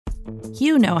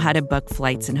You know how to book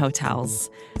flights and hotels.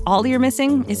 All you're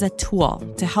missing is a tool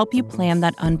to help you plan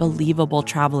that unbelievable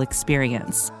travel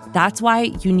experience. That's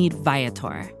why you need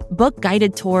Viator. Book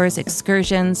guided tours,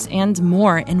 excursions, and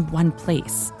more in one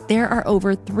place. There are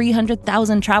over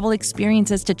 300,000 travel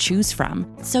experiences to choose from,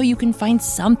 so you can find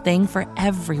something for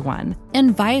everyone.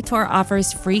 And Viator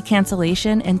offers free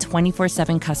cancellation and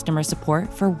 24/7 customer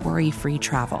support for worry-free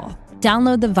travel.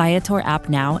 Download the Viator app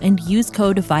now and use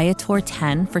code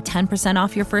Viator10 for 10%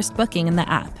 off your first booking in the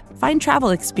app. Find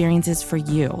travel experiences for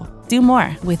you. Do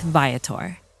more with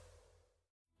Viator.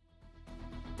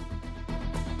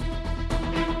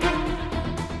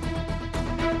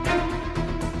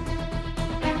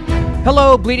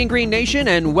 Hello, Bleeding Green Nation,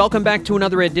 and welcome back to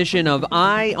another edition of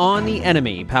Eye on the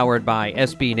Enemy, powered by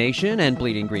SB Nation and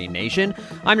Bleeding Green Nation.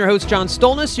 I'm your host, John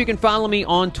Stolnis. You can follow me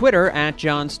on Twitter at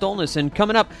John Stolnis. And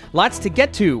coming up, lots to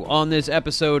get to on this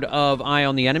episode of Eye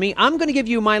on the Enemy. I'm going to give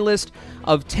you my list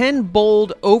of 10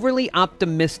 bold, overly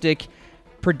optimistic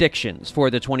predictions for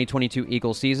the 2022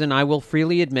 Eagles season. I will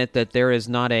freely admit that there's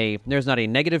not a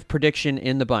negative prediction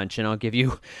in the bunch, and I'll give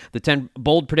you the 10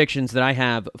 bold predictions that I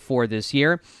have for this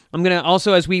year. I'm going to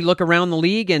also, as we look around the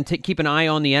league and keep an eye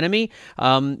on the enemy,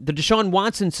 the Deshaun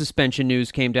Watson suspension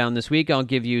news came down this week. I'll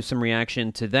give you some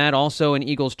reaction to that. Also, an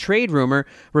Eagles trade rumor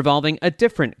revolving a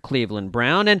different Cleveland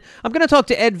Brown. And I'm going to talk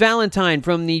to Ed Valentine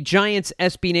from the Giants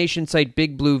SB Nation site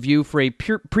Big Blue View for a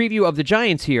preview of the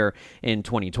Giants here in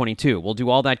 2022. We'll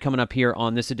do all that coming up here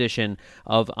on this edition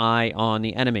of Eye on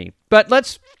the Enemy. But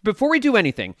before we do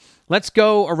anything, let's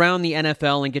go around the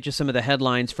NFL and get you some of the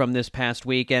headlines from this past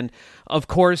week. And of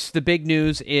course, the big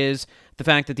news is the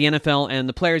fact that the NFL and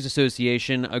the Players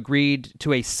Association agreed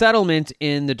to a settlement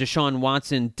in the Deshaun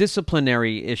Watson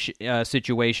disciplinary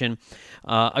situation,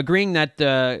 agreeing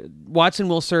that Watson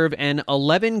will serve an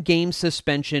 11-game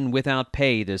suspension without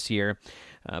pay this year.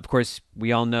 Of course,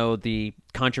 we all know the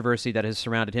controversy that has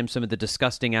surrounded him, some of the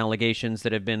disgusting allegations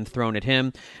that have been thrown at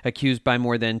him, accused by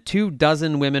more than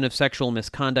 24 women of sexual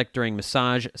misconduct during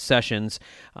massage sessions.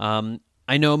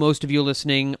 I know most of you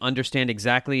listening understand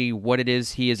exactly what it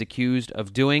is he is accused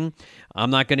of doing. I'm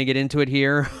not going to get into it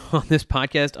here on this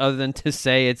podcast other than to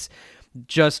say it's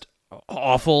just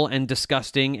awful and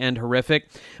disgusting and horrific.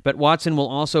 But Watson will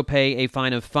also pay a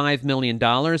fine of $5 million,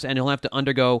 and he'll have to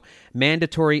undergo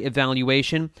mandatory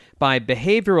evaluation by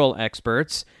behavioral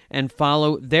experts and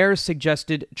follow their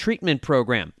suggested treatment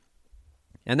program.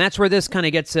 And that's where this kind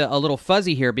of gets a little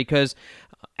fuzzy here, because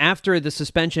after the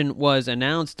suspension was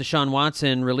announced, Deshaun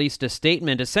Watson released a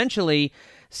statement essentially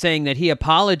saying that he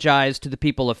apologized to the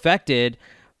people affected,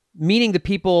 meaning the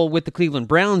people with the Cleveland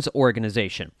Browns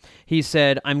organization. He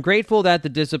said, "I'm grateful that the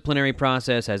disciplinary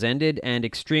process has ended and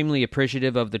extremely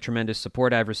appreciative of the tremendous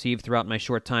support I've received throughout my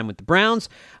short time with the Browns.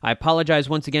 I apologize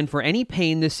once again for any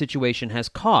pain this situation has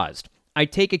caused. I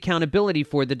take accountability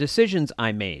for the decisions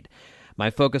I made. My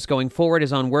focus going forward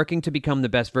is on working to become the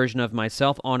best version of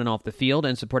myself on and off the field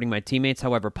and supporting my teammates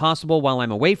however possible while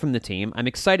I'm away from the team. I'm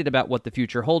excited about what the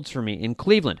future holds for me in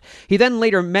Cleveland." He then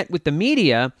later met with the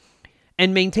media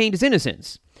and maintained his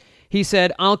innocence. He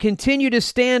said, "I'll continue to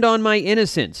stand on my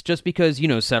innocence. Just because,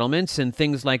 settlements and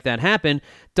things like that happen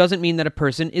doesn't mean that a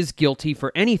person is guilty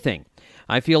for anything.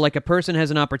 I feel like a person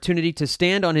has an opportunity to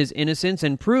stand on his innocence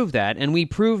and prove that, and we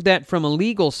proved that from a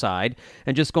legal side,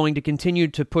 and just going to continue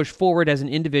to push forward as an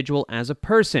individual, as a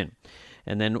person."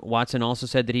 And then Watson also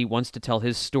said that he wants to tell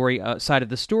his side of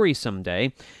the story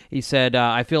someday. He said,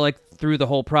 "I feel like through the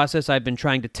whole process, I've been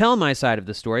trying to tell my side of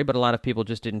the story, but a lot of people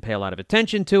just didn't pay a lot of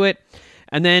attention to it."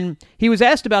 And then he was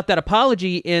asked about that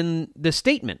apology in the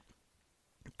statement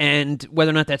and whether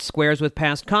or not that squares with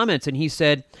past comments. And he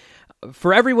said,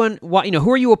 "For everyone,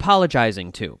 who are you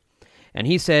apologizing to?" And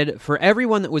he said, "For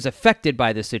everyone that was affected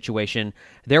by this situation,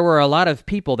 there were a lot of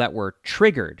people that were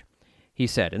triggered," he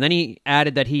said. And then he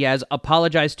added that he has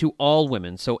apologized to all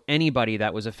women, so anybody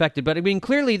that was affected. But I mean,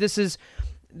 clearly this is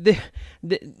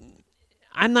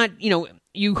I'm not,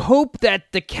 you hope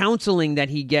that the counseling that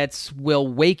he gets will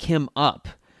wake him up.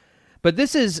 But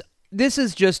this is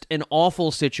just an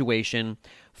awful situation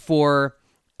for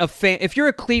a fan. If you're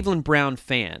a Cleveland Brown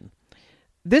fan,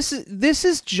 this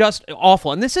is just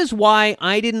awful. And this is why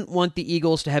I didn't want the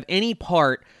Eagles to have any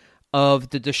part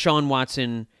of the Deshaun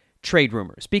Watson trade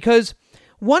rumors. Because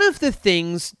one of the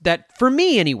things that, for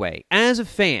me anyway, as a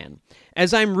fan,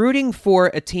 as I'm rooting for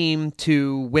a team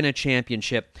to win a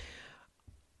championship,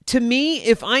 to me,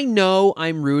 if I know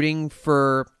I'm rooting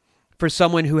for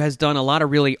someone who has done a lot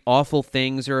of really awful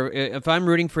things, or if I'm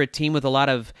rooting for a team with a lot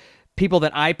of people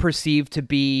that I perceive to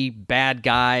be bad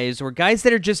guys or guys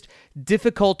that are just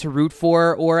difficult to root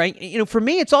for. Or, for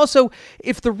me, it's also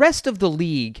if the rest of the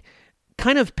league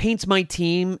kind of paints my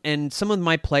team and some of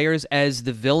my players as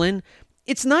the villain,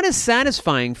 it's not as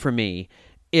satisfying for me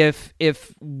if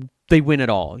they win it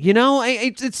all.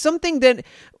 It's something that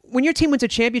when your team wins a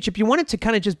championship, you want it to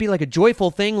kind of just be like a joyful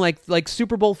thing, like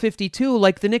Super Bowl 52,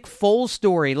 like the Nick Foles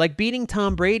story, like beating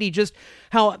Tom Brady, just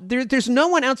how there's no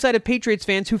one outside of Patriots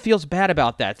fans who feels bad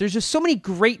about that. There's just so many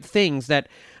great things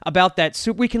about that.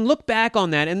 So we can look back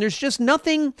on that, and there's just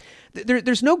nothing,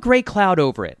 there's no gray cloud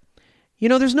over it.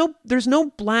 There's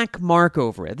no black mark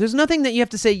over it. There's nothing that you have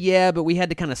to say, yeah, but we had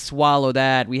to kind of swallow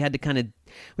that. We had to kind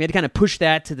of push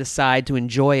that to the side to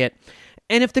enjoy it.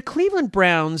 And if the Cleveland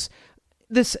Browns,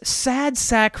 this sad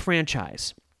sack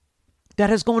franchise that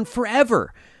has gone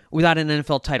forever without an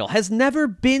NFL title, has never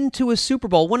been to a Super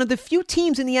Bowl, one of the few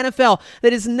teams in the NFL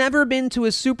that has never been to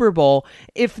a Super Bowl,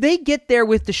 if they get there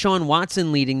with Deshaun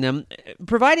Watson leading them,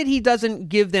 provided he doesn't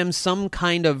give them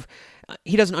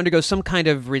he doesn't undergo some kind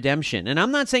of redemption. And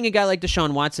I'm not saying a guy like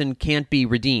Deshaun Watson can't be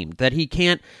redeemed, that he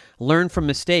can't learn from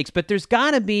mistakes, but there's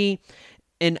got to be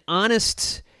an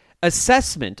honest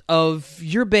assessment of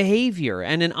your behavior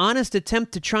and an honest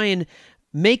attempt to try and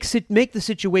make the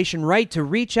situation right, to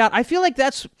reach out. I feel like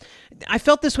I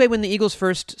felt this way when the Eagles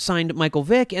first signed Michael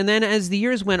Vick, and then as the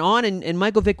years went on and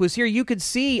Michael Vick was here, you could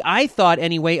see, I thought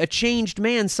anyway, a changed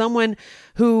man, someone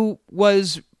who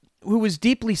was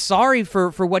deeply sorry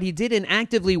for what he did and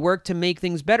actively worked to make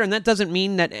things better. And that doesn't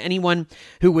mean that anyone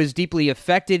who was deeply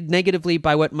affected negatively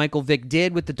by what Michael Vick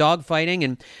did with the dogfighting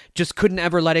and just couldn't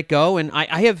ever let it go. And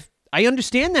I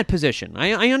understand that position.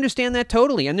 I understand that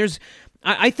totally. And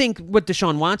I think what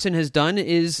Deshaun Watson has done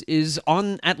is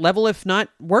on at level, if not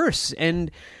worse. And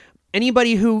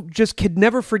anybody who just could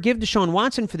never forgive Deshaun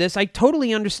Watson for this, I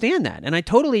totally understand that. And I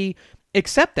totally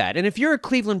accept that. And if you're a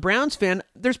Cleveland Browns fan,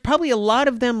 there's probably a lot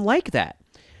of them like that.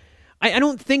 I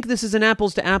don't think this is an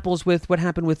apples to apples with what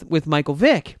happened with Michael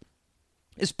Vick,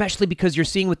 especially because you're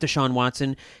seeing with Deshaun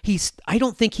Watson, I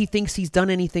don't think he thinks he's done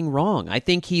anything wrong. I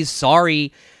think he's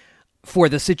sorry for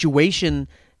the situation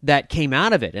that came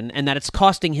out of it and that it's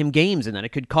costing him games and that it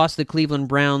could cost the Cleveland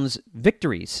Browns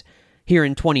victories here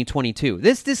in 2022.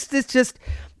 This just...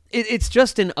 It's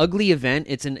just an ugly event.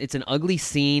 It's an ugly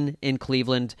scene in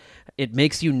Cleveland. It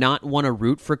makes you not want to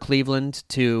root for Cleveland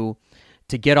to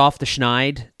get off the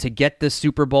schneid, to get the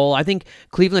Super Bowl. I think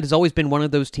Cleveland has always been one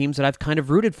of those teams that I've kind of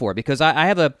rooted for because I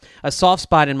have a soft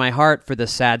spot in my heart for the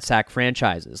sad sack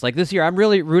franchises. Like this year, I'm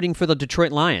really rooting for the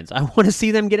Detroit Lions. I want to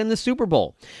see them get in the Super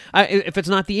Bowl. If it's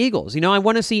not the Eagles, I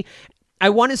want to see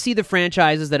the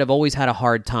franchises that have always had a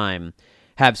hard time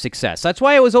have success. That's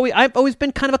why I've always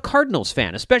been kind of a Cardinals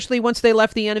fan, especially once they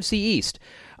left the NFC East.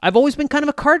 I've always been kind of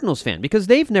a Cardinals fan because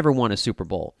they've never won a Super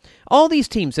Bowl. All these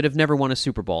teams that have never won a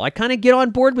Super Bowl, I kind of get on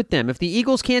board with them. If the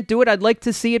Eagles can't do it, I'd like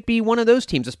to see it be one of those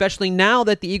teams, especially now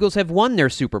that the Eagles have won their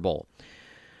Super Bowl.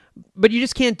 But you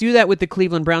just can't do that with the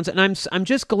Cleveland Browns, and I'm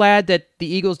just glad that the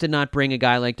Eagles did not bring a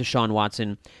guy like Deshaun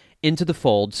Watson into the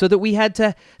fold so that we had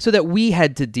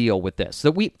to deal with this.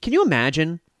 Can you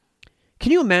imagine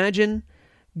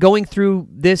going through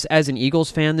this as an Eagles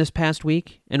fan this past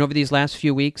week and over these last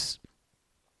few weeks?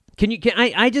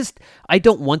 I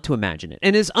don't want to imagine it.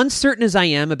 And as uncertain as I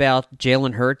am about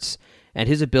Jalen Hurts and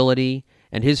his ability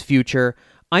and his future,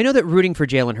 I know that rooting for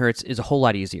Jalen Hurts is a whole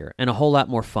lot easier and a whole lot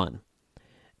more fun.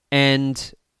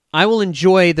 And I will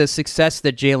enjoy the success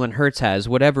that Jalen Hurts has,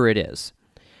 whatever it is.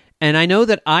 And I know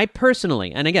that I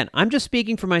personally, and again, I'm just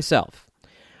speaking for myself,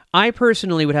 I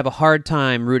personally would have a hard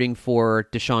time rooting for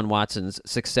Deshaun Watson's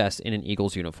success in an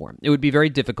Eagles uniform. It would be very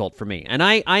difficult for me. And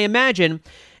I imagine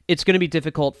it's going to be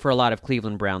difficult for a lot of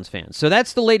Cleveland Browns fans. So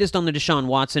that's the latest on the Deshaun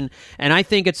Watson. And I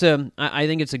think it's a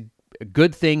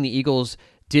good thing the Eagles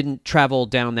didn't travel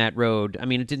down that road. I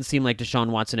mean, it didn't seem like Deshaun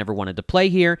Watson ever wanted to play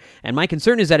here. And my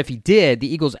concern is that if he did,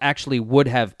 the Eagles actually would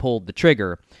have pulled the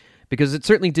trigger because it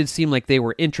certainly did seem like they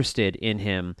were interested in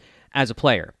him as a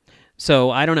player.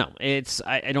 So I don't know.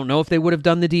 I don't know if they would have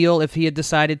done the deal if he had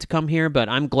decided to come here, but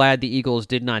I'm glad the Eagles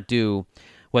did not do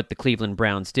what the Cleveland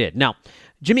Browns did. Now,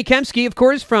 Jimmy Kempski, of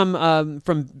course, from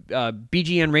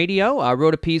BGN Radio,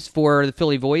 wrote a piece for the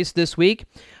Philly Voice this week,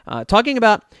 talking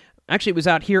about. Actually, it was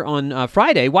out here on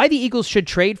Friday, why the Eagles should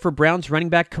trade for Browns running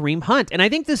back Kareem Hunt. And I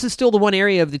think this is still the one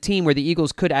area of the team where the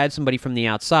Eagles could add somebody from the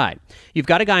outside. You've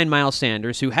got a guy in Miles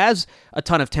Sanders who has a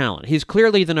ton of talent. He's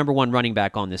clearly the number one running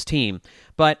back on this team,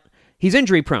 but he's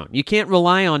injury prone. You can't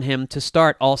rely on him to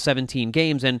start all 17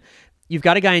 games. And You've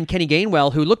got a guy in Kenny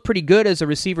Gainwell who looked pretty good as a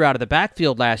receiver out of the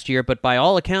backfield last year, but by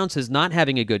all accounts is not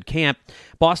having a good camp.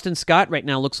 Boston Scott right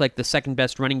now looks like the second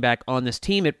best running back on this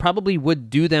team. It probably would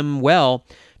do them well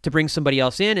to bring somebody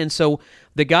else in. And so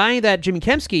the guy that Jimmy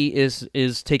Kempski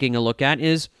is taking a look at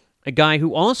is a guy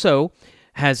who also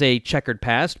has a checkered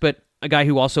past, but a guy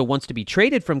who also wants to be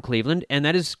traded from Cleveland, and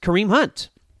that is Kareem Hunt.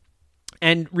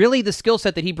 And really the skill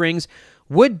set that he brings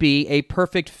would be a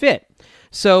perfect fit.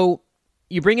 So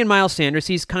you bring in Miles Sanders.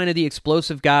 He's kind of the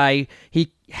explosive guy.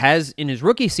 He has, in his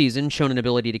rookie season, shown an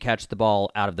ability to catch the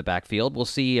ball out of the backfield. We'll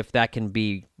see if that can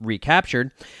be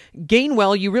recaptured.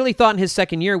 Gainwell, you really thought in his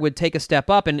second year would take a step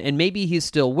up, and maybe he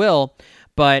still will,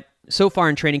 but so far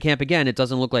in training camp, again, it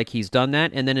doesn't look like he's done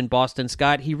that. And then in Boston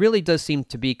Scott, he really does seem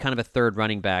to be kind of a third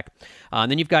running back.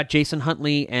 And then you've got Jason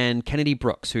Huntley and Kennedy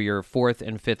Brooks, who are your fourth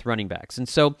and fifth running backs. And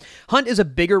so Hunt is a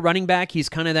bigger running back. He's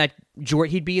kind of that,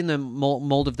 he'd be in the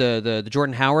mold of the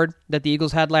Jordan Howard that the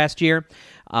Eagles had last year.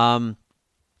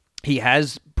 He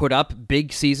has put up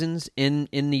big seasons in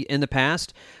the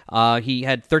past. He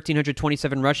had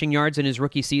 1,327 rushing yards in his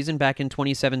rookie season back in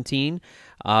 2017.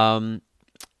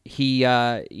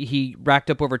 He racked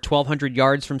up over 1,200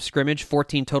 yards from scrimmage,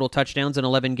 14 total touchdowns in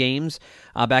 11 games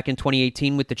back in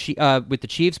 2018 with the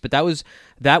Chiefs. But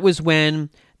that was when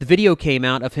the video came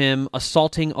out of him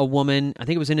assaulting a woman. I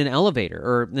think it was in an elevator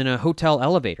or in a hotel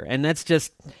elevator, and that's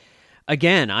just.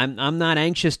 Again, I'm not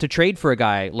anxious to trade for a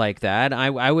guy like that.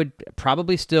 I would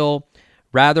probably still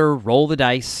rather roll the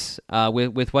dice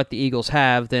with what the Eagles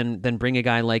have than bring a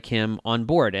guy like him on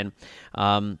board.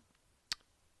 And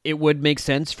it would make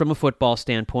sense from a football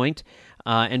standpoint.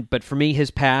 But for me, his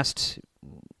past,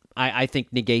 I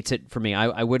think negates it for me.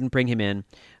 I wouldn't bring him in.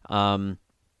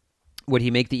 Would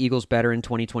he make the Eagles better in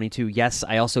 2022? Yes,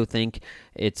 I also think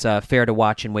it's fair to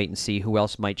watch and wait and see who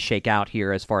else might shake out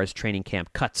here as far as training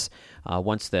camp cuts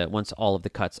once all of the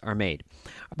cuts are made.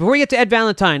 Before we get to Ed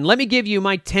Valentine, let me give you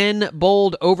my 10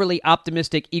 bold, overly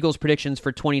optimistic Eagles predictions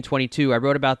for 2022. I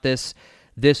wrote about this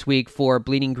week for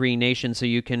Bleeding Green Nation, so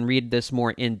you can read this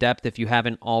more in depth if you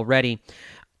haven't already.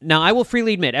 Now, I will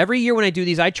freely admit, every year when I do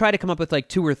these, I try to come up with like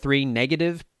 2 or 3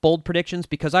 negative bold predictions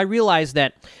because I realize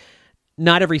that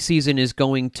not every season is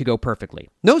going to go perfectly.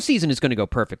 No season is going to go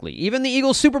perfectly. Even the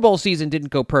Eagles' Super Bowl season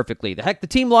didn't go perfectly. The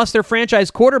team lost their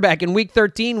franchise quarterback in Week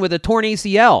 13 with a torn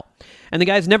ACL, and the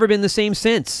guy's never been the same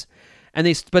since.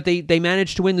 But they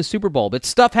managed to win the Super Bowl. But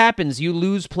stuff happens. You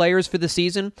lose players for the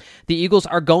season. The Eagles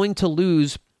are going to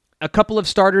lose a couple of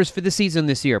starters for the season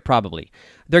this year, probably.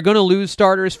 They're going to lose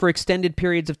starters for extended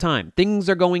periods of time. Things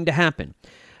are going to happen.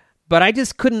 But I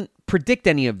just couldn't predict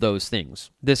any of those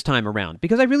things this time around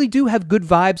because I really do have good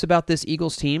vibes about this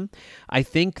Eagles team. I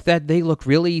think that they look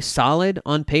really solid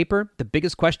on paper. The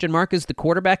biggest question mark is the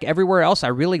quarterback. Everywhere else, I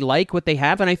really like what they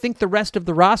have, and I think the rest of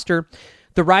the roster,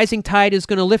 the rising tide is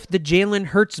going to lift the Jalen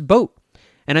Hurts boat,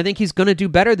 and I think he's going to do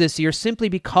better this year simply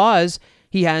because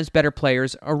he has better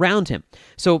players around him.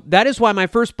 So that is why my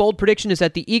first bold prediction is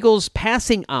that the Eagles'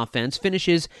 passing offense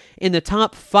finishes in the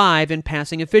top 5 in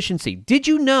passing efficiency. Did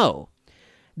you know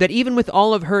that even with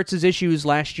all of Hurts' issues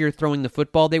last year throwing the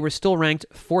football, they were still ranked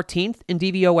 14th in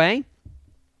DVOA?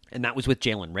 And that was with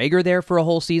Jalen Reagor there for a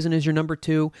whole season as your number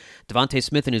 2. Devontae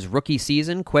Smith in his rookie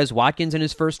season. Quez Watkins in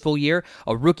his first full year.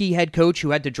 A rookie head coach who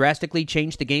had to drastically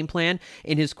change the game plan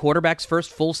in his quarterback's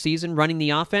first full season running the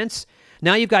offense.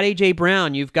 Now you've got A.J.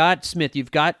 Brown, you've got Smith, you've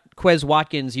got Quez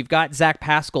Watkins, you've got Zach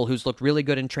Pascal, who's looked really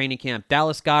good in training camp.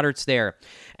 Dallas Goedert's there.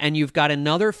 And you've got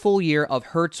another full year of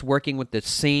Hurts working with the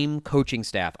same coaching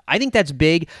staff. I think that's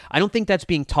big. I don't think that's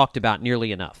being talked about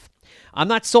nearly enough. I'm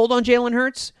not sold on Jalen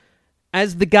Hurts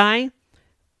as the guy,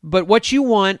 but what you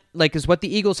want, like, is what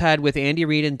the Eagles had with Andy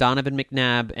Reid and Donovan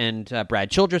McNabb and Brad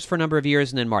Childress for a number of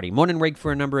years, and then Marty Monenweg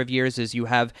for a number of years, is you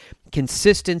have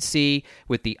consistency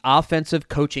with the offensive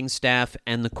coaching staff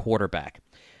and the quarterback.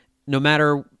 No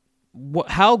matter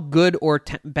how good or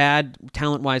bad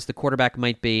talent-wise the quarterback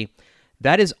might be,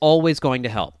 that is always going to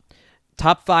help.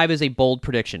 Top 5 is a bold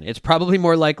prediction. It's probably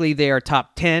more likely they are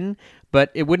top 10, but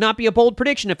it would not be a bold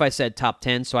prediction if I said top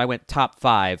 10, so I went top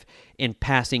 5 in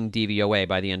passing DVOA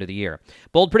by the end of the year.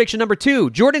 Bold prediction number 2,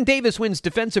 Jordan Davis wins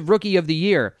Defensive Rookie of the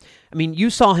Year. I mean, you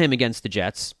saw him against the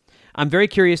Jets. I'm very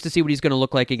curious to see what he's going to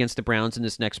look like against the Browns in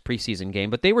this next preseason game,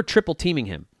 but they were triple teaming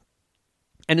him.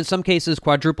 And in some cases,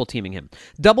 quadruple teaming him.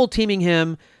 Double teaming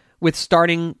him with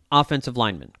starting offensive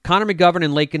linemen. Connor McGovern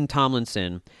and Laken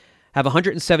Tomlinson have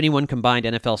 171 combined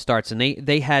NFL starts, and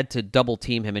they had to double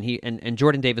team him, and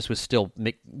Jordan Davis was still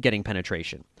getting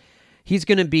penetration. he's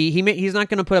going to be, he's not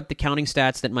going to put up the counting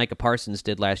stats that Micah Parsons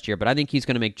did last year, but I think he's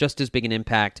going to make just as big an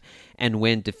impact and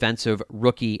win Defensive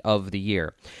Rookie of the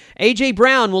Year. A.J.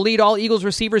 Brown will lead all Eagles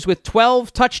receivers with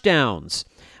 12 touchdowns.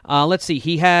 Let's see,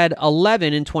 he had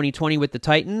 11 in 2020 with the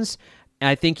Titans.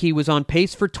 I think he was on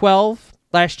pace for 12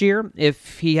 last year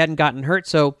if he hadn't gotten hurt.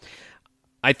 So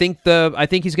I think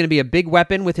he's going to be a big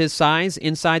weapon with his size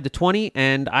inside the 20,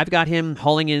 and I've got him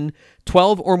hauling in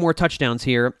 12 or more touchdowns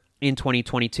here in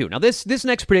 2022. Now, this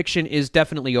next prediction is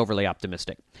definitely overly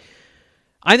optimistic.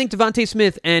 I think Devontae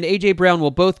Smith and A.J. Brown will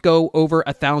both go over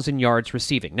 1,000 yards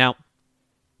receiving. Now,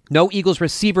 no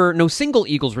single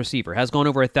Eagles receiver has gone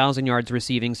over 1,000 yards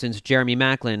receiving since Jeremy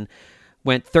Maclin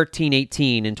went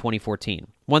 13-18 in 2014.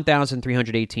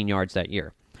 1,318 yards that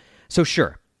year. So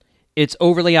sure, it's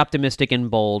overly optimistic and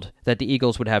bold that the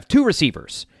Eagles would have two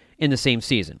receivers in the same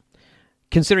season,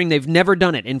 considering they've never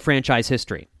done it in franchise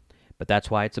history. But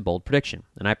that's why it's a bold prediction,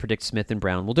 and I predict Smith and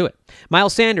Brown will do it.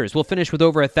 Miles Sanders will finish with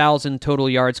over 1,000 total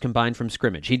yards combined from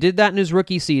scrimmage. He did that in his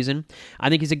rookie season. I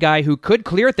think he's a guy who could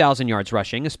clear 1,000 yards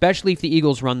rushing, especially if the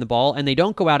Eagles run the ball and they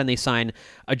don't go out and they sign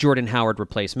a Jordan Howard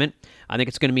replacement. I think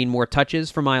it's going to mean more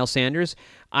touches for Miles Sanders.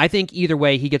 I think either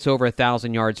way, he gets over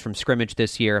 1,000 yards from scrimmage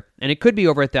this year, and it could be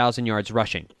over 1,000 yards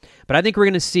rushing. But I think we're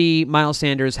going to see Miles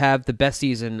Sanders have the best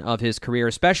season of his career,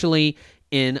 especially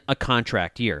in a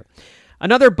contract year.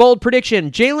 Another bold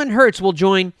prediction, Jalen Hurts will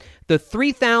join the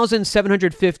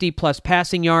 3,750-plus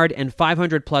passing yard and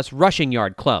 500-plus rushing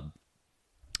yard club.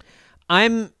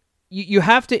 You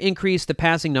have to increase the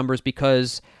passing numbers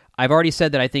because I've already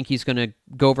said that I think he's going to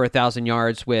go over 1,000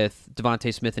 yards with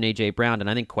Devontae Smith and A.J. Brown, and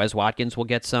I think Quez Watkins will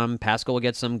get some, Pascal will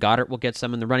get some, Goddard will get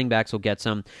some, and the running backs will get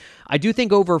some. I do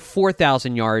think over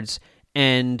 4,000 yards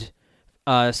and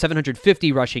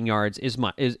 750 rushing yards is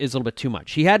a little bit too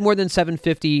much. He had more than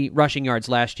 750 rushing yards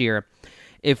last year.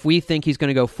 If we think he's going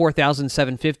to go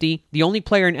 4,750, the only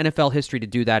player in NFL history to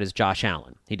do that is Josh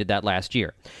Allen. He did that last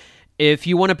year. If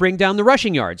you want to bring down the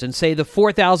rushing yards and say the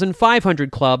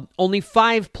 4,500 club, only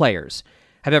 5 players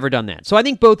have ever done that. So I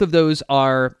think both of those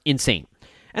are insane.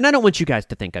 And I don't want you guys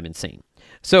to think I'm insane.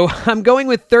 So I'm going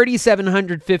with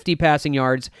 3,750 passing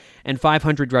yards and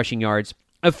 500 rushing yards.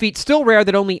 A feat still rare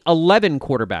that only 11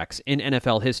 quarterbacks in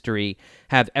NFL history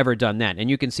have ever done that. And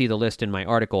you can see the list in my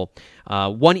article.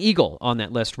 One Eagle on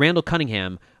that list, Randall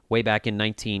Cunningham, way back in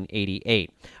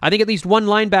 1988. I think at least one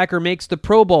linebacker makes the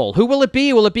Pro Bowl. Who will it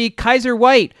be? Will it be Kaiser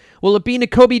White? Will it be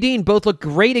Nakobe Dean? Both look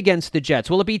great against the Jets.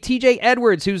 Will it be TJ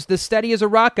Edwards, who's the steady as a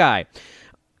rock guy?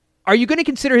 Are you going to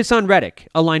consider Hassan Reddick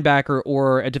a linebacker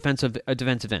or a defensive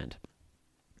end?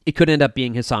 It could end up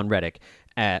being Hassan Reddick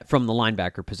from the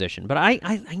linebacker position. But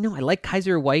I know I like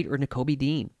Kaiser White or Nakobe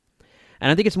Dean. And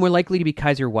I think it's more likely to be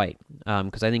Kaiser White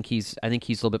because I think he's a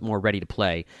little bit more ready to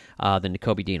play than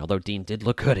Nakobe Dean, although Dean did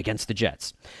look good against the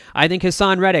Jets. I think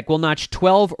Hassan Reddick will notch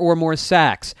 12 or more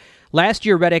sacks. Last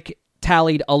year, Reddick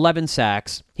tallied 11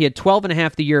 sacks. He had 12 and a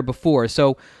half the year before.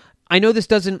 So I know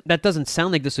that doesn't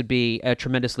sound like this would be a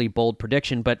tremendously bold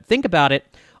prediction, but think about it.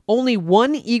 Only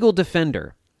one Eagle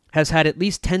defender has had at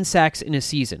least 10 sacks in a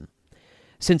season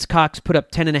since Cox put up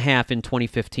 10 and a half in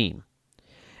 2015.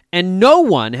 And no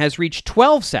one has reached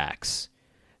 12 sacks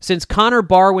since Connor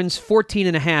Barwin's 14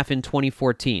 and a half in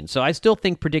 2014. So I still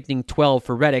think predicting 12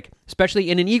 for Reddick,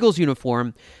 especially in an Eagles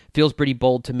uniform, feels pretty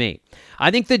bold to me. I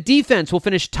think the defense will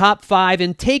finish top 5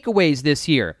 in takeaways this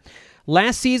year.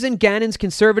 Last season, Gannon's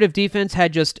conservative defense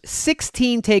had just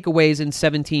 16 takeaways in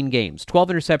 17 games, 12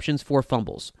 interceptions, 4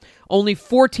 fumbles. Only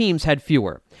 4 teams had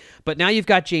fewer. But now you've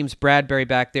got James Bradbury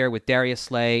back there with Darius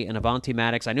Slay and Avonte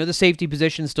Maddox. I know the safety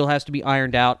position still has to be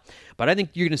ironed out, but I think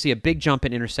you're going to see a big jump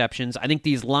in interceptions. I think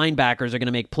these linebackers are going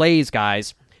to make plays,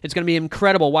 guys. It's going to be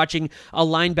incredible watching a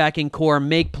linebacking core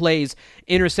make plays,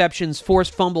 interceptions,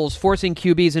 forced fumbles, forcing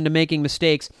QBs into making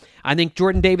mistakes. I think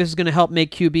Jordan Davis is going to help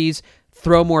make QBs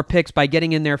throw more picks by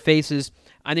getting in their faces.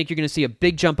 I think you're going to see a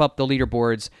big jump up the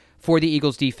leaderboards for the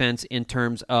Eagles defense in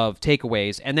terms of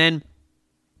takeaways. And then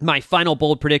my final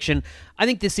bold prediction, I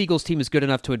think this Eagles team is good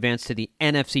enough to advance to the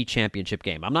NFC Championship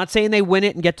game. I'm not saying they win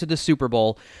it and get to the Super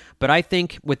Bowl, but I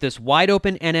think with this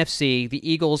wide-open NFC, the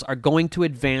Eagles are going to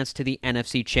advance to the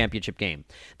NFC Championship game.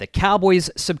 The Cowboys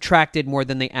subtracted more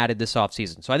than they added this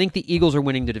offseason, so I think the Eagles are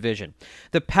winning the division.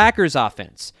 The Packers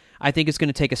offense, I think, is going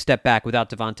to take a step back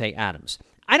without Davante Adams.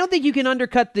 I don't think you can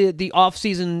undercut the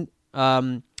offseason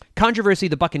controversy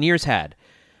the Buccaneers had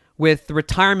with the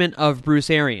retirement of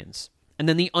Bruce Arians. And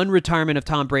then the unretirement of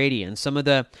Tom Brady and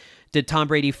did Tom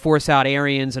Brady force out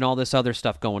Arians and all this other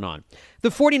stuff going on. The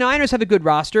 49ers have a good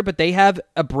roster, but they have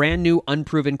a brand new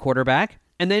unproven quarterback.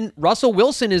 And then Russell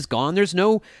Wilson is gone. There's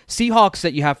no Seahawks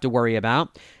that you have to worry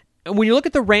about. And when you look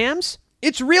at the Rams,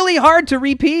 It's really hard to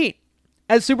repeat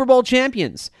as Super Bowl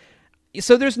champions.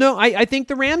 So there's no, I think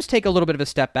the Rams take a little bit of a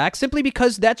step back simply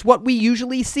because that's what we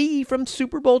usually see from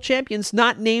Super Bowl champions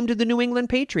not named the New England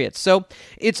Patriots. So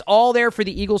it's all there for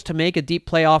the Eagles to make a deep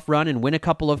playoff run and win a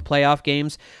couple of playoff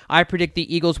games. I predict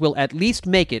the Eagles will at least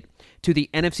make it to the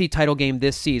NFC title game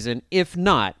this season, if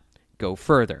not, go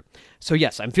further. So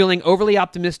yes, I'm feeling overly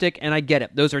optimistic, and I get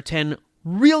it. Those are 10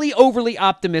 really overly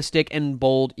optimistic and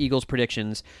bold Eagles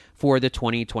predictions for the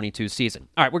 2022 season.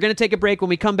 All right, we're going to take a break. When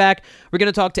we come back, we're going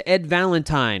to talk to Ed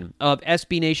Valentine of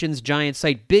SB Nation's Giants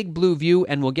site Big Blue View,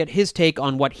 and we'll get his take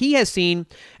on what he has seen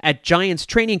at Giants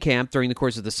training camp during the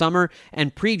course of the summer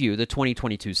and preview the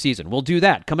 2022 season. We'll do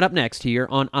that coming up next here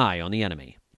on Eye on the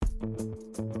Enemy.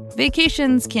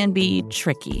 Vacations can be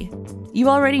tricky. You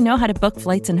already know how to book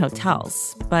flights and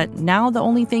hotels, but now the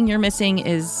only thing you're missing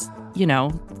is,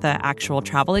 the actual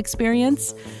travel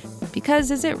experience. Because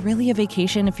is it really a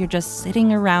vacation if you're just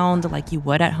sitting around like you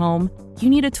would at home? You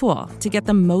need a tool to get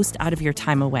the most out of your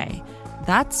time away.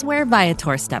 That's where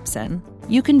Viator steps in.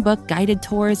 You can book guided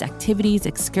tours, activities,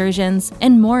 excursions,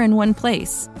 and more in one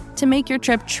place to make your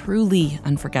trip truly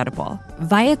unforgettable.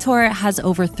 Viator has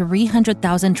over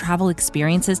 300,000 travel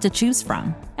experiences to choose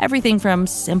from. Everything from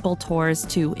simple tours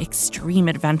to extreme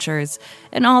adventures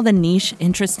and all the niche,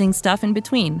 interesting stuff in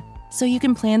between. So you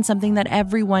can plan something that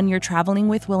everyone you're traveling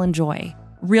with will enjoy.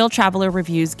 Real traveler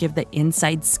reviews give the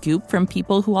inside scoop from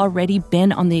people who already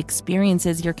been on the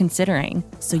experiences you're considering,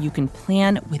 so you can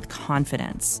plan with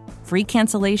confidence. Free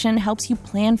cancellation helps you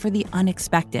plan for the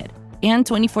unexpected. And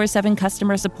 24/7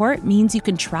 customer support means you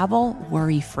can travel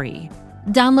worry-free.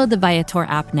 Download the Viator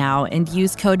app now and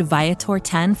use code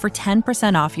Viator10 for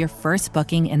 10% off your first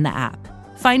booking in the app.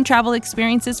 Find travel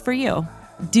experiences for you.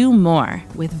 Do more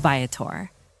with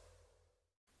Viator.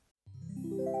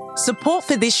 Support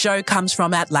for this show comes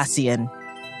from Atlassian.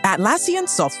 Atlassian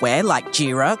software like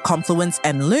Jira, Confluence,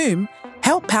 and Loom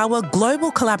help power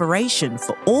global collaboration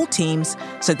for all teams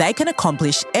so they can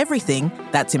accomplish everything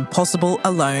that's impossible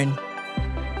alone.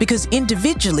 Because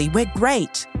individually we're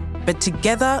great, but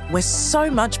together we're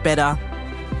so much better.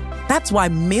 That's why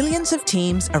millions of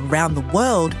teams around the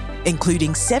world,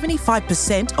 including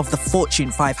 75% of the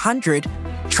Fortune 500,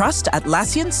 trust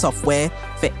Atlassian software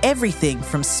for everything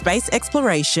from space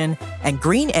exploration and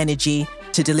green energy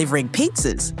to delivering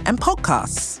pizzas and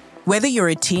podcasts. Whether you're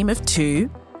a team of 2,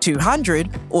 200,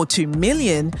 or 2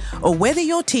 million, or whether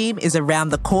your team is around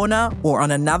the corner or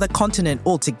on another continent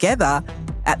altogether,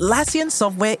 Atlassian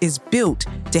software is built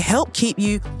to help keep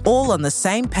you all on the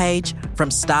same page from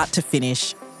start to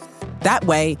finish. That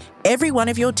way, every one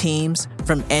of your teams,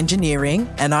 from engineering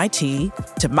and IT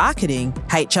to marketing,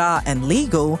 HR, and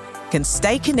legal, can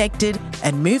stay connected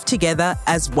and move together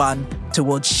as one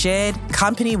towards shared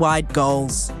company-wide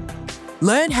goals.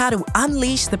 Learn how to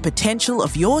unleash the potential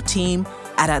of your team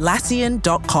at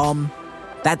Atlassian.com.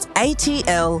 That's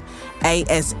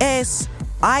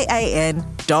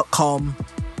Atlassian.com.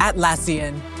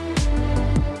 Atlassian.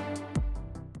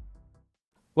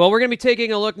 Well, we're going to be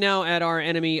taking a look now at our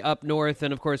enemy up north,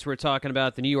 and of course we're talking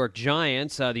about the New York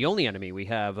Giants, the only enemy we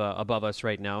have above us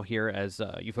right now here as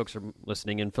you folks are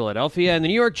listening in Philadelphia. And the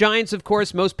New York Giants, of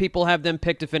course, most people have them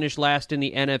picked to finish last in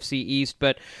the NFC East,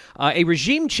 but a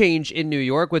regime change in New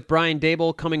York with Brian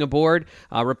Daboll coming aboard,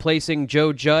 replacing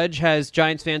Joe Judge, has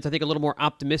Giants fans, I think, a little more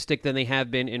optimistic than they have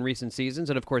been in recent seasons,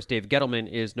 and of course Dave Gettleman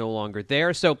is no longer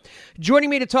there. So joining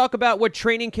me to talk about what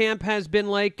training camp has been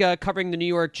like covering the New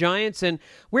York Giants and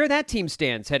where that team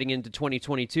stands heading into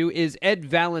 2022 is Ed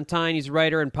Valentine. He's a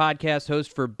writer and podcast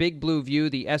host for Big Blue View,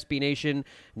 the SB Nation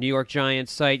New York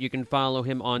Giants site. You can follow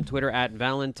him on Twitter at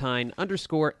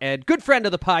Valentine_Ed. Good friend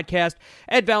of the podcast.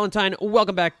 Ed Valentine,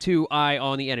 welcome back to Eye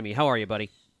on the Enemy. How are you, buddy?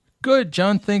 Good,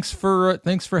 John. Thanks for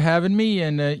having me.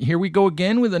 And here we go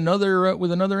again with another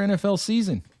NFL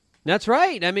season. That's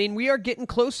right. I mean, we are getting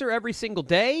closer every single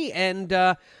day, and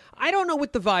I don't know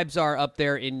what the vibes are up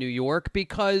there in New York,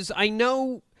 because I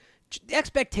know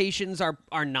expectations are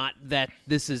not that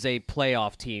this is a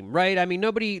playoff team, right? I mean,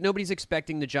 nobody's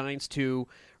expecting the Giants to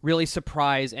really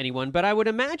surprise anyone, but I would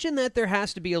imagine that there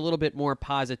has to be a little bit more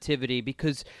positivity,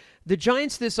 because the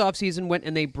Giants this offseason went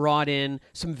and they brought in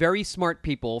some very smart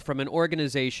people from an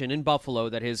organization in Buffalo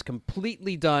that has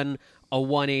completely done a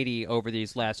 180 over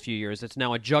these last few years. It's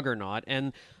now a juggernaut,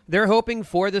 and they're hoping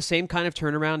for the same kind of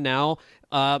turnaround now.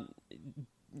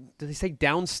 Did they say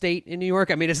downstate in New York?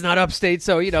 I mean, it's not upstate,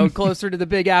 so, closer to the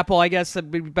Big Apple, I guess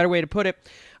would be a better way to put it.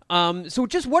 So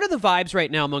just what are the vibes right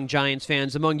now among Giants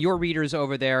fans, among your readers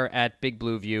over there at Big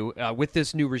Blue View with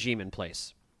this new regime in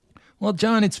place? Well,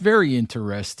 John, it's very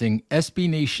interesting. SB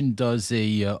Nation does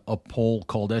a poll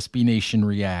called SB Nation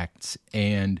Reacts,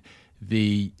 and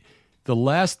the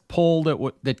last poll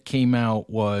that came out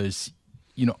was,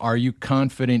 are you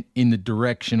confident in the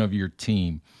direction of your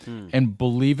team? And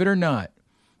believe it or not,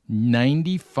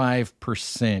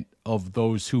 95% of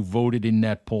those who voted in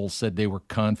that poll said they were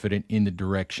confident in the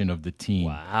direction of the team.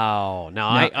 Wow!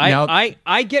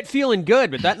 I get feeling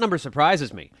good, but that number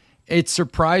surprises me. It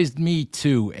surprised me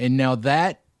too. And now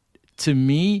that, to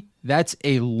me, that's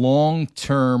a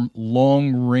long-term,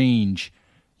 long-range,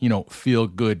 feel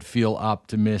good, feel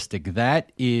optimistic.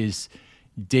 That is,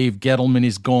 Dave Gettleman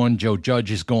is gone, Joe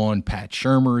Judge is gone, Pat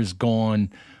Shurmur is gone.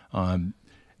 And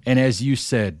as you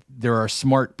said, there are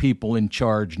smart people in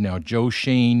charge now. Joe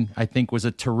Schoen, I think, was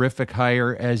a terrific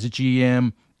hire as a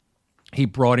GM. He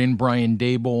brought in Brian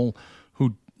Daboll,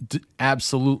 who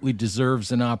absolutely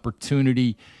deserves an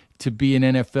opportunity to be an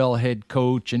NFL head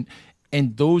coach,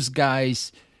 and those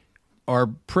guys are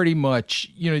pretty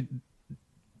much,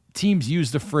 teams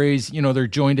use the phrase, they're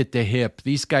joined at the hip.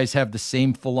 These guys have the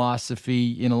same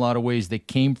philosophy in a lot of ways. They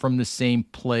came from the same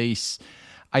place.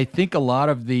 I think a lot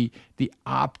of the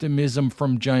optimism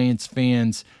from Giants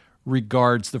fans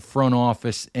regards the front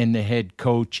office and the head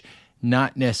coach,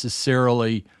 not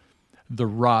necessarily the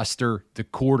roster, the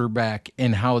quarterback,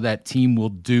 and how that team will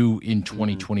do in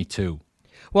 2022.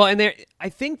 Well, and I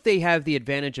think they have the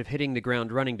advantage of hitting the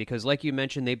ground running because, like you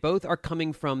mentioned, they both are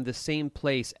coming from the same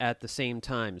place at the same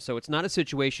time. So it's not a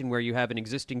situation where you have an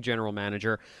existing general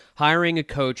manager hiring a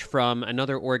coach from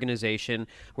another organization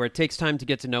where it takes time to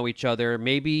get to know each other.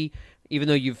 Maybe even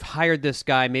though you've hired this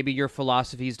guy, maybe your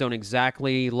philosophies don't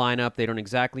exactly line up, they don't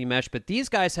exactly mesh, but these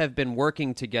guys have been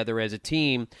working together as a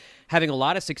team, having a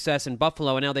lot of success in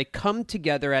Buffalo, and now they come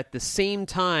together at the same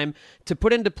time to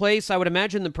put into place, I would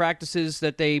imagine, the practices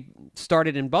that they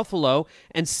started in Buffalo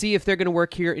and see if they're going to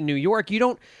work here in New York. You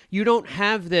don't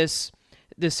have this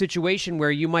situation where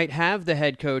you might have the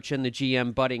head coach and the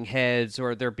GM butting heads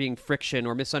or there being friction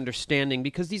or misunderstanding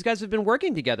because these guys have been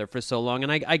working together for so long.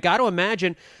 And I got to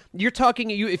imagine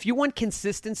if you want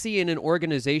consistency in an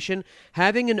organization,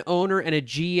 having an owner and a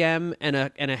GM and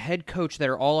a head coach that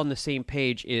are all on the same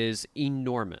page is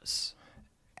enormous.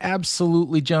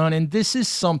 Absolutely, John. And this is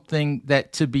something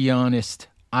that, to be honest,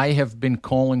 I have been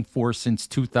calling for since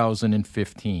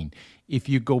 2015. If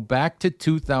you go back to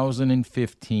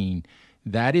 2015,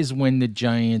 that is when the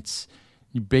Giants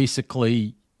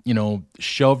basically,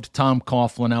 shoved Tom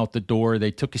Coughlin out the door. They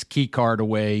took his key card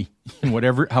away,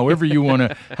 however you want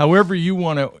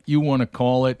to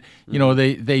call it.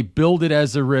 They billed it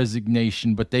as a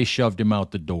resignation, but they shoved him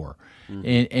out the door.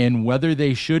 Mm-hmm. And whether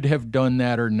they should have done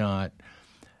that or not,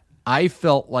 I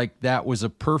felt like that was a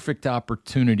perfect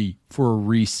opportunity for a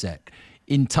reset.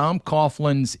 In Tom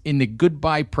Coughlin's, in the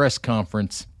goodbye press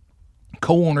conference,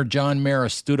 co-owner John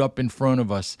Mara stood up in front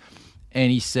of us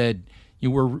and he said,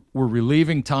 we're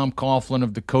relieving Tom Coughlin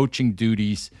of the coaching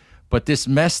duties, but this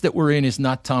mess that we're in is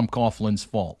not Tom Coughlin's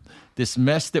fault. This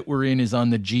mess that we're in is on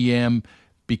the GM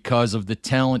because of the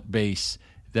talent base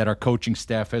that our coaching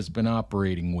staff has been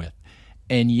operating with.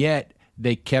 And yet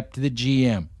they kept the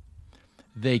GM.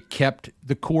 They kept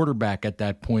the quarterback at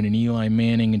that point in Eli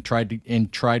Manning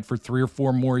and tried for 3 or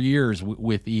 4 more years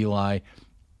with Eli.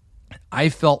 I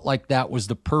felt like that was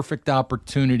the perfect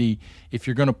opportunity. If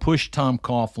you're going to push Tom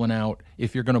Coughlin out,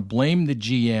 if you're going to blame the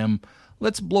GM,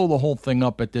 let's blow the whole thing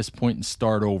up at this point and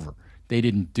start over. They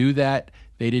didn't do that.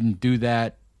 They didn't do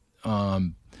that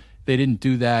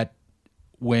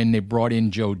when they brought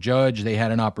in Joe Judge. They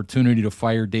had an opportunity to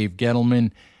fire Dave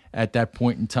Gettleman at that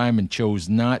point in time and chose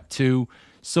not to.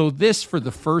 So this, for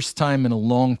the first time in a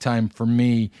long time for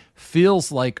me,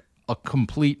 feels like a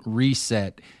complete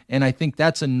reset. And I think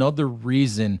that's another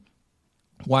reason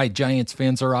why Giants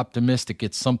fans are optimistic.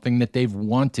 It's something that they've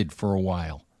wanted for a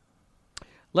while.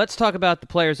 Let's talk about the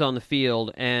players on the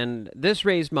field, and this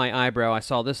raised my eyebrow. I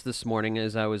saw this morning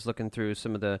as I was looking through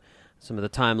some of the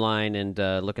timeline and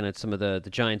looking at some of the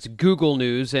Giants Google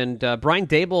news, and Brian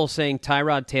Daboll saying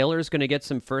Tyrod Taylor is going to get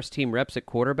some first-team reps at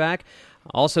quarterback,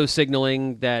 also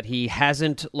signaling that he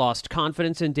hasn't lost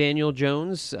confidence in Daniel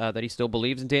Jones, that he still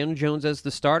believes in Daniel Jones as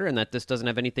the starter, and that this doesn't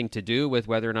have anything to do with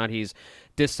whether or not he's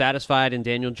dissatisfied in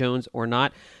Daniel Jones or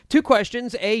not. 2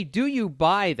 questions. A, do you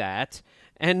buy that?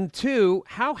 And 2,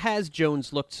 how has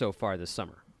Jones looked so far this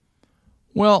summer?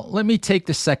 Well, let me take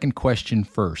the second question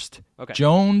first. Okay.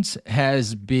 Jones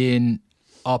has been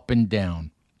up and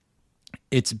down.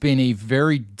 It's been a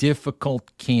very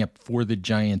difficult camp for the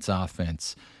Giants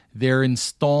offense. They're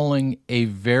installing a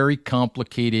very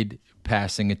complicated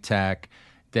passing attack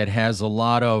that has a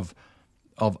lot of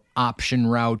option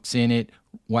routes in it,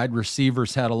 Wide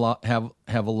receivers have a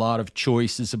lot of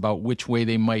choices about which way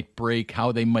they might break,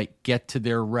 how they might get to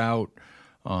their route,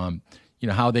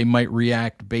 how they might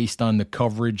react based on the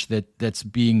coverage that's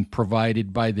being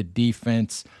provided by the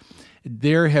defense.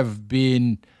 There have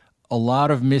been a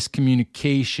lot of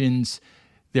miscommunications.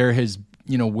 There has,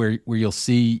 where you'll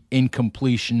see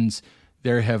incompletions.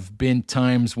 There have been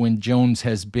times when Jones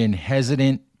has been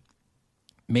hesitant,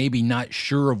 maybe not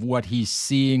sure of what he's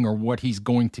seeing or what he's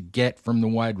going to get from the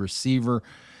wide receiver.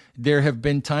 There have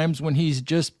been times when he's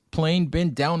just plain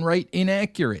been downright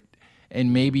inaccurate.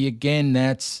 And maybe, again,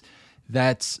 that's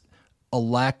a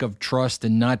lack of trust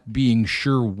and not being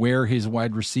sure where his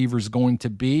wide receiver is going to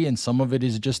be. And some of it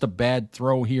is just a bad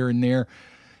throw here and there.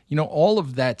 All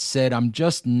of that said, I'm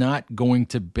just not going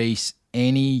to base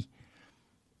any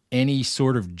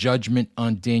sort of judgment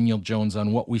on Daniel Jones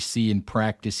on what we see in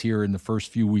practice here in the first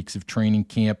few weeks of training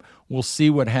camp. We'll see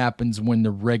what happens when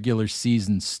the regular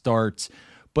season starts,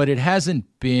 but it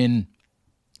hasn't been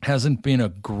a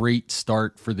great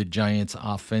start for the Giants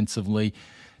offensively.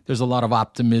 There's a lot of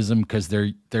optimism because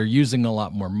they're using a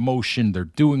lot more motion. They're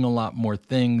doing a lot more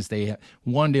things.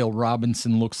 Wan'Dale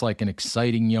Robinson looks like an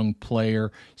exciting young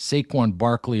player. Saquon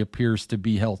Barkley appears to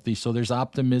be healthy, so there's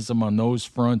optimism on those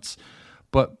fronts.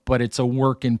 But it's a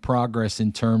work in progress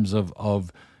in terms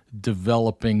of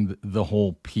developing the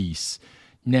whole piece.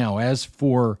 Now, as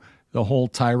for the whole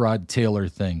Tyrod Taylor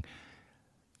thing,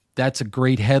 that's a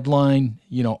great headline.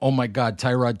 Oh my God,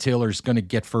 Tyrod Taylor's going to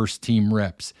get first team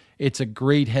reps. It's a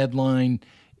great headline.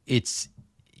 It's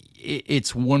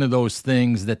one of those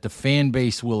things that the fan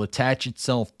base will attach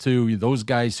itself to, those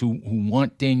guys who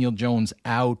want Daniel Jones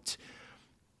out.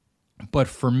 But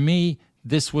for me,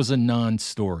 this was a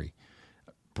non-story.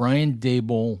 Brian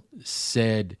Daboll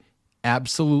said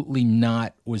absolutely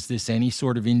not was this any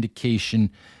sort of indication,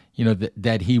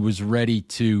 that he was ready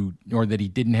to, or that he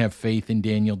didn't have faith in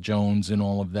Daniel Jones and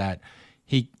all of that.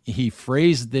 He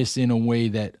phrased this in a way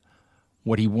that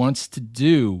what he wants to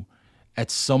do at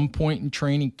some point in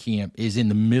training camp is in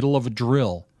the middle of a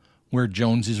drill where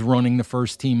Jones is running the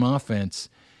first team offense.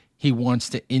 He wants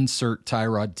to insert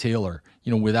Tyrod Taylor,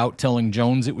 without telling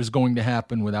Jones it was going to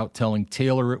happen, without telling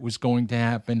Taylor it was going to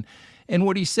happen. And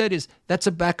what he said is that's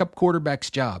a backup quarterback's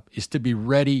job, is to be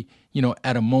ready,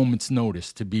 at a moment's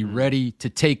notice, to be ready to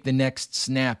take the next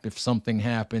snap if something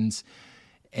happens.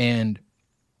 And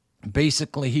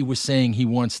basically he was saying he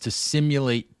wants to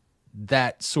simulate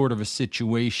that sort of a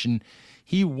situation.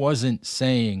 He wasn't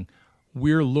saying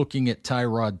we're looking at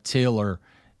Tyrod Taylor,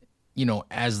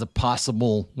 as the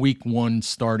possible week one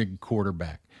starting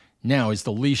quarterback. Now, is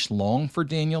the leash long for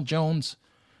Daniel Jones?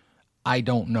 I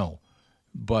don't know.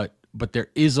 But there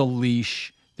is a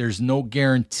leash. There's no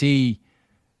guarantee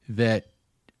that,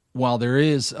 while there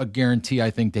is a guarantee, I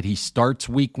think, that he starts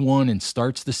week one and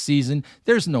starts the season,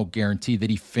 there's no guarantee that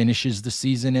he finishes the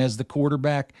season as the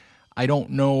quarterback. I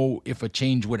don't know if a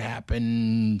change would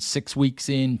happen 6 weeks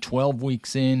in, 12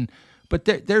 weeks in, but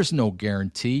there's no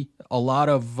guarantee. A lot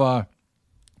of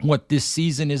what this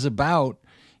season is about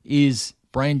is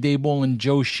Brian Daboll and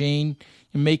Joe Schoen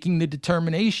making the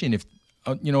determination of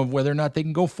whether or not they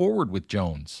can go forward with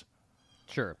Jones.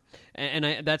 Sure.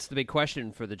 And that's the big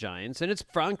question for the Giants. And it's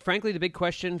frankly the big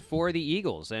question for the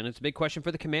Eagles. And it's a big question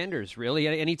for the Commanders, really.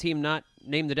 Any team not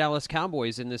named the Dallas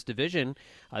Cowboys in this division,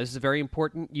 this is a very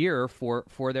important year for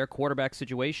their quarterback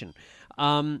situation.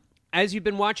 As you've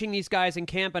been watching these guys in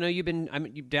camp, I know you've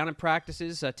been down at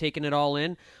practices, taking it all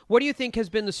in. What do you think has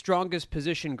been the strongest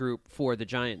position group for the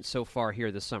Giants so far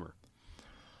here this summer?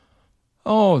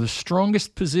 Oh, the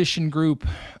strongest position group,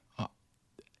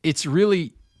 it's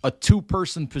really a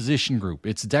two-person position group.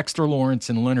 It's Dexter Lawrence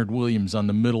and Leonard Williams on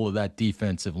the middle of that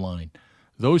defensive line.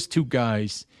 Those two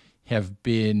guys have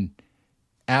been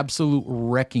absolute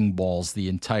wrecking balls the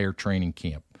entire training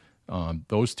camp.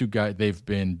 Those two guys, they've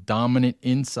been dominant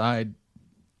inside.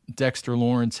 Dexter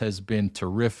Lawrence has been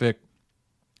terrific.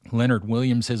 Leonard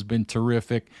Williams has been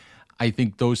terrific. I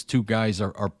think those two guys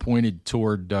are pointed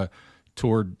toward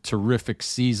terrific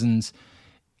seasons.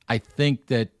 I think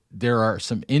that there are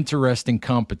some interesting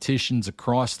competitions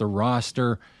across the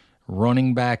roster.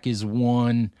 Running back is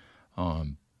one.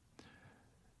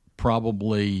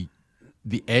 Probably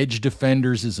the edge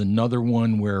defenders is another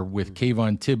one, where with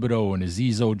Kayvon Thibodeau and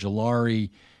Azeez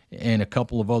Ojulari and a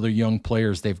couple of other young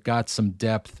players, they've got some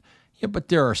depth. Yeah, but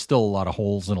there are still a lot of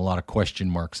holes and a lot of question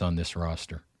marks on this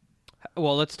roster.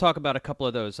 Well, let's talk about a couple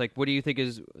of those. Like, what do you think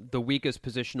is the weakest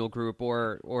positional group,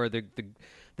 or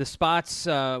the spots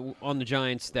on the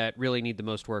Giants that really need the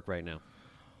most work right now?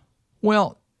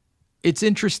 Well, it's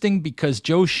interesting because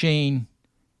Joe Schoen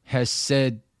has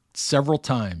said several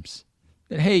times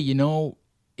that, hey,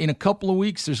 in a couple of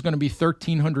weeks, there's going to be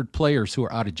 1,300 players who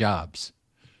are out of jobs.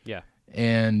 Yeah.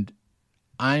 And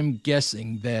I'm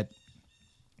guessing that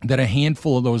a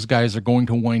handful of those guys are going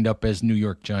to wind up as New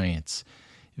York Giants.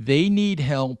 They need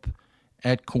help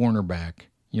at cornerback,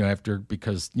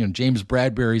 because James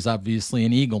Bradbury's obviously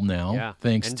an Eagle now,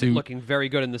 and looking very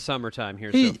good in the summertime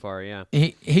here so far. Yeah,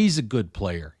 he's a good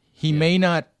player. He may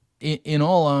not, in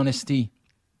all honesty,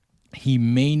 he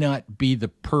may not be the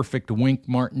perfect Wink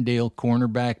Martindale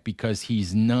cornerback because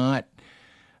he's not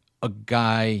a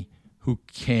guy who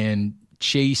can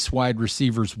chase wide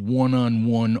receivers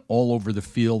one-on-one all over the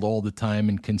field all the time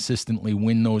and consistently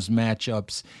win those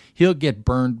matchups. He'll get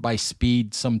burned by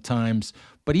speed sometimes,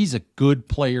 but he's a good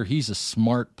player. He's a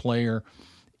smart player.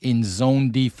 In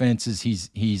zone defenses,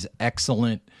 he's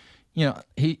excellent.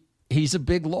 He's a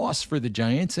big loss for the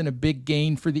Giants and a big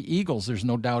gain for the Eagles. There's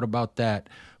no doubt about that.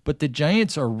 But the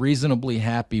Giants are reasonably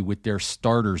happy with their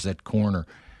starters at corner.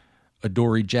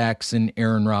 Adoree Jackson,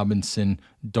 Aaron Robinson,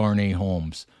 Darnay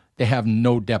Holmes. They have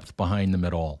no depth behind them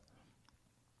at all.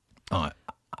 I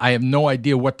have no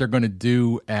idea what they're going to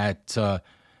do at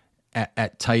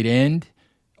tight end,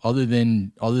 other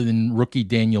than rookie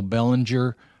Daniel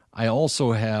Bellinger. I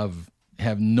also have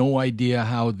no idea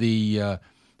how the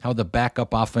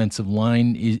backup offensive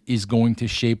line is going to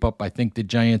shape up. I think the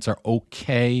Giants are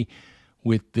okay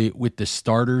with the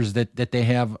starters that they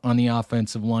have on the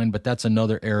offensive line, but that's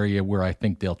another area where I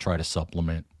think they'll try to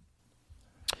supplement.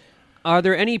 Are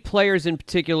there any players in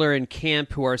particular in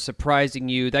camp who are surprising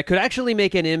you that could actually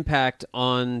make an impact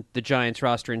on the Giants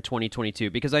roster in 2022?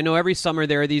 Because I know every summer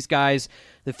there are these guys,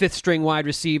 the fifth-string wide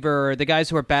receiver, the guys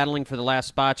who are battling for the last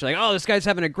spot. You're like, oh, this guy's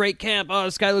having a great camp. Oh,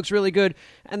 this guy looks really good.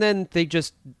 And then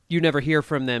you never hear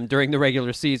from them during the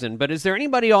regular season. But is there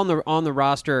anybody on the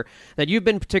roster that you've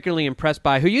been particularly impressed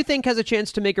by who you think has a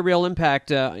chance to make a real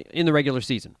impact in the regular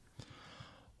season?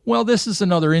 Well, this is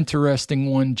another interesting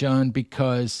one, John,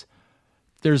 because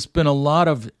there's been a lot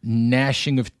of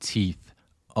gnashing of teeth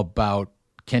about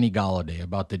Kenny Golladay,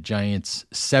 about the Giants'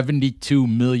 $72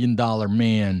 million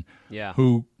man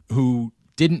who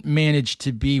didn't manage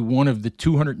to be one of the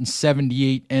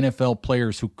 278 NFL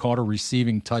players who caught a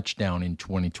receiving touchdown in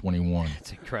 2021.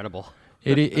 It's incredible.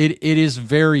 It is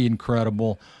very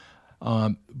incredible.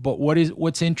 But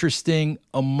what's interesting,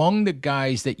 among the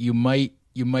guys that you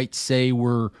might say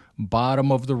were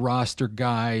bottom of the roster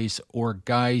guys or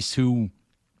guys who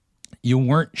you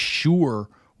weren't sure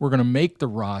were going to make the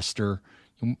roster,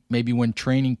 maybe when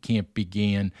training camp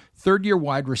began. Third-year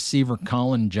wide receiver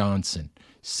Colin Johnson,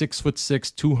 6'6",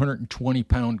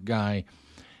 220-pound guy,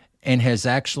 and has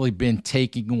actually been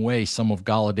taking away some of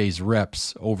Galladay's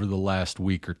reps over the last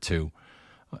week or two.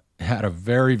 Had a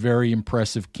very, very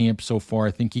impressive camp so far.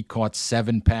 I think he caught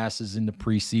 7 passes in the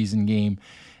preseason game.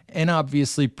 And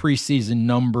obviously preseason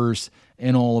numbers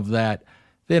and all of that,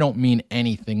 they don't mean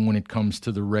anything when it comes to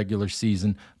the regular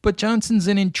season. But Johnson's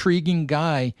an intriguing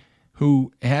guy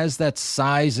who has that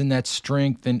size and that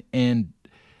strength and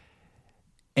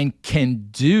can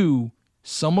do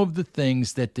some of the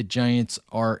things that the Giants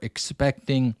are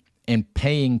expecting and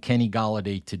paying Kenny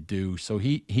Golladay to do. So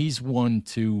he's one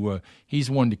to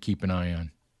keep an eye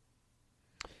on.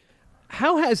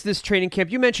 How has this training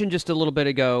camp? You mentioned just a little bit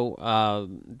ago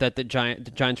that the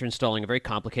Giants are installing a very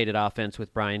complicated offense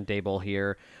with Brian Daboll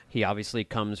here. He obviously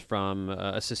comes from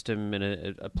a system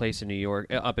in a place in New York,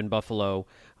 up in Buffalo,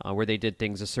 where they did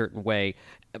things a certain way.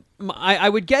 I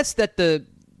would guess that the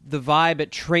vibe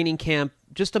at training camp,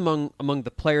 just among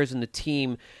the players and the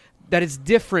team, that is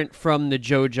different from the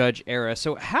Joe Judge era.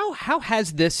 So how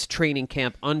has this training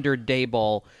camp under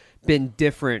Daboll been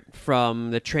different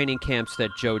from the training camps that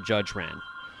Joe Judge ran?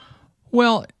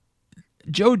 Well,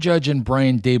 Joe Judge and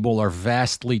Brian Daboll are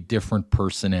vastly different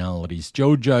personalities.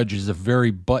 Joe Judge is a very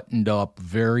buttoned up,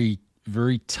 very,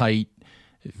 very tight,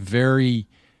 very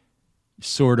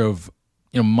sort of,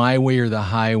 my way or the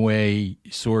highway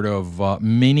sort of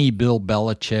mini Bill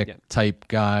Belichick type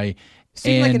guy.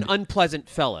 Seemed like an unpleasant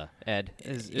fella, Ed,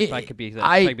 if I could be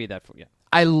that for you.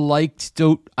 I liked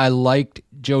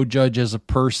Joe Judge as a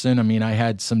person. I mean, I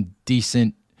had some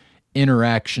decent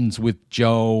interactions with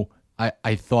Joe.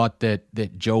 I thought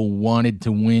that Joe wanted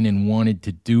to win and wanted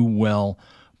to do well,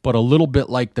 but a little bit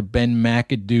like the Ben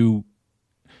McAdoo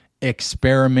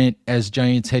experiment as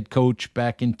Giants head coach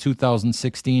back in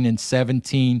 2016 and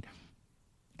 17.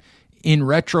 In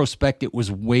retrospect, it was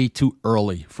way too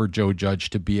early for Joe Judge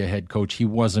to be a head coach. He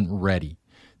wasn't ready.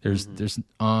 It's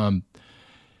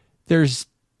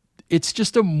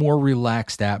just a more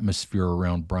relaxed atmosphere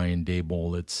around Brian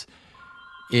Daboll.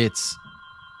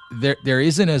 There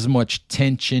isn't as much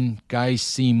tension. Guys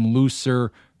seem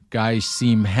looser. Guys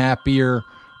seem happier.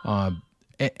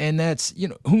 And that's,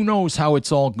 who knows how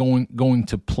it's all going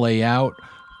to play out,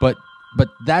 but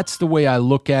that's the way I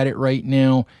look at it right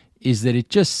now, is that it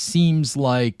just seems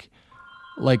like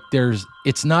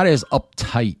it's not as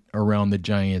uptight around the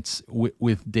Giants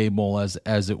with Daboll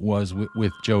as it was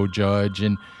with Joe Judge,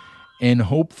 and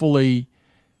hopefully,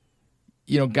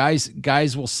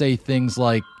 guys will say things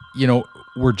like,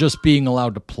 we're just being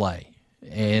allowed to play,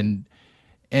 and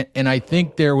I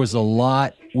think there was a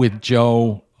lot with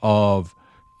Joe of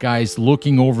guys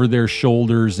looking over their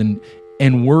shoulders and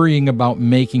worrying about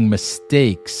making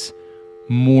mistakes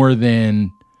more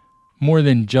than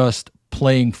just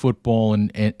playing football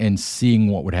and seeing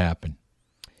what would happen.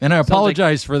 And I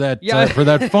apologize for that for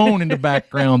that phone in the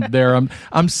background there.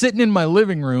 I'm sitting in my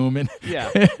living room and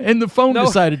and the phone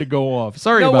decided to go off.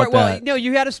 Sorry about that. Well, no,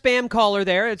 you had a spam caller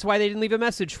there. It's why they didn't leave a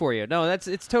message for you. No,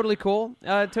 it's totally cool.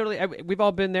 We've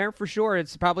all been there for sure.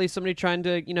 It's probably somebody trying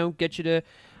to get you to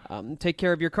take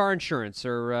care of your car insurance,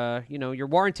 or your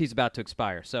warranty's about to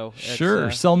expire. So sure,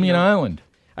 sell me an island.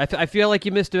 I feel like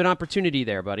you missed an opportunity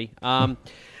there, buddy.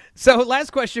 So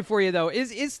last question for you, though.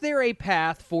 Is there a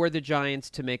path for the Giants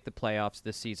to make the playoffs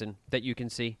this season that you can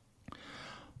see?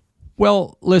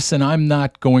 Well, listen, I'm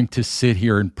not going to sit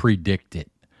here and predict it,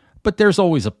 but there's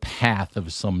always a path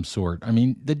of some sort. I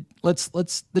mean, let's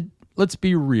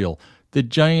be real. The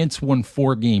Giants won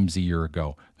 4 games a year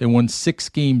ago. They won 6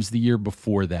 games the year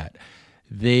before that.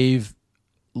 They've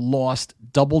lost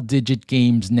double-digit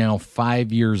games now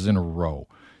 5 years in a row.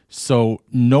 So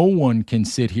no one can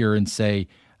sit here and say,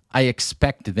 I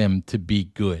expect them to be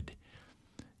good.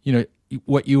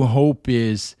 What you hope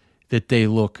is that they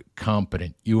look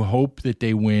competent. You hope that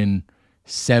they win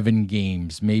 7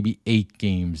 games, maybe 8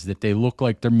 games, that they look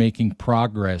like they're making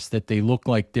progress, that they look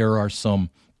like there are some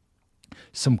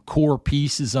core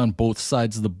pieces on both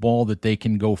sides of the ball that they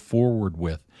can go forward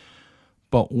with.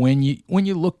 But when you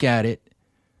look at it,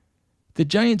 the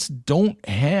Giants don't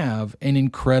have an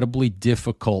incredibly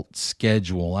difficult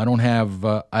schedule. I don't have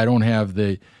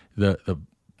the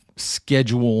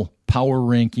schedule power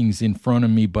rankings in front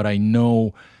of me, but I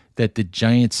know that the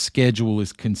Giants' schedule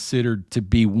is considered to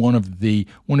be one of the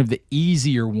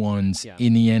easier ones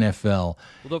in the NFL.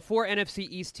 Well, the 4 NFC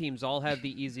East teams all have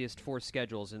the easiest 4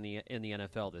 schedules in the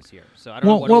NFL this year. So I don't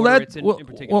know what order it's in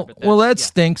particular. Well, that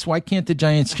stinks. Why can't the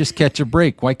Giants just catch a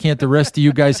break? Why can't the rest of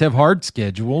you guys have hard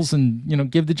schedules and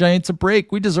give the Giants a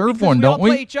break? We deserve one, don't we? We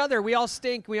all play each other. We all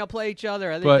stink. We all play each other.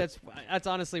 I think that's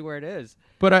honestly where it is.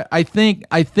 But I think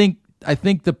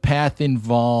the path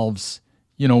involves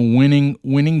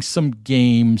winning some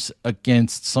games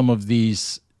against some of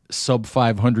these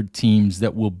sub-500 teams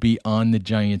that will be on the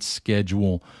Giants'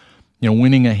 schedule,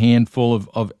 winning a handful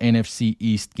of NFC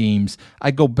East games.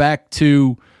 I go back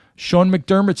to Sean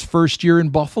McDermott's first year in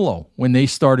Buffalo when they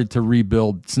started to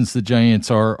rebuild, since the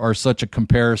Giants are such a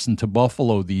comparison to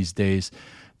Buffalo these days.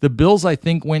 The Bills, I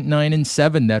think, went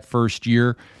 9-7 that first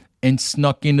year and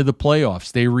snuck into the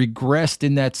playoffs. They regressed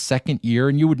in that second year,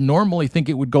 and you would normally think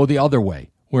it would go the other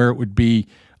way, where it would be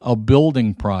a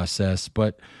building process.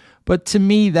 But to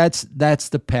me, that's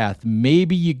the path.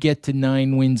 Maybe you get to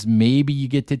 9 wins, maybe you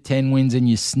get to 10 wins, and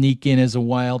you sneak in as a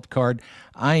wild card.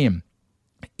 I am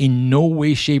in no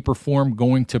way, shape, or form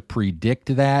going to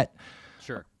predict that.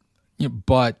 Sure.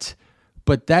 But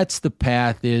that's the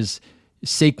path. Is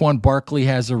Saquon Barkley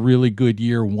has a really good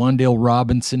year. Wan'Dale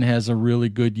Robinson has a really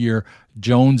good year.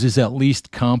 Jones is at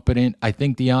least competent. I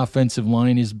think the offensive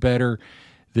line is better.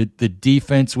 The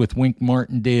defense with Wink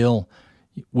Martindale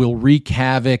will wreak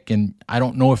havoc, and I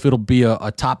don't know if it'll be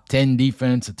a top 10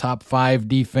 defense, a top 5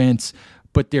 defense,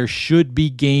 but there should be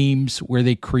games where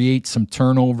they create some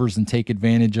turnovers and take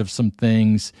advantage of some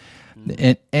things.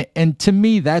 And to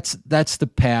me, that's the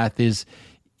path is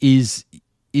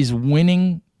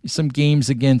winning some games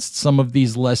against some of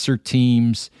these lesser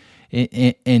teams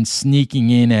and sneaking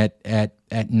in at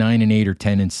 9-8 or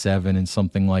 10-7 and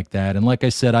something like that. And like I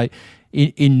said,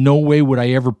 in no way would I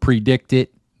ever predict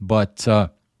it, but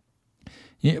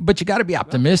you got to be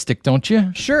optimistic, don't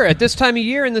you? Sure. At this time of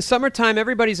year, in the summertime,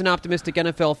 everybody's an optimistic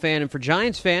NFL fan. And for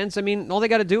Giants fans, I mean, all they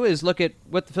got to do is look at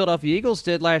what the Philadelphia Eagles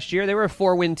did last year. They were a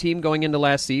 4-win team going into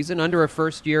last season under a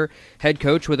first-year head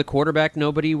coach with a quarterback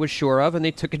nobody was sure of, and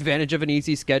they took advantage of an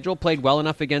easy schedule, played well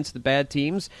enough against the bad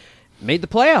teams, made the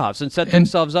playoffs, and set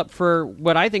themselves up for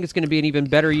what I think is going to be an even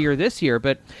better year this year.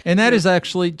 And that is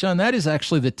actually, John, the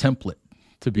template,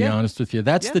 to be honest with you.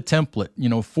 That's the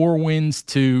template. 4 wins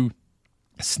to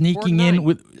sneaking in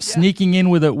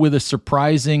with a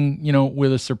surprising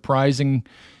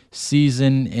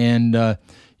season, and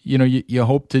you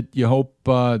hope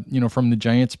from the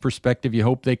Giants' perspective, you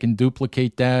hope they can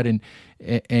duplicate that,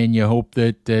 and you hope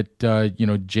that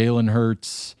Jalen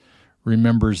Hurts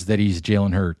remembers that he's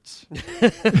Jalen Hurts.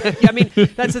 Yeah, I mean,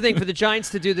 that's the thing for the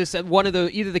Giants to do this.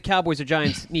 Either the Cowboys or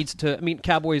Giants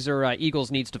Cowboys or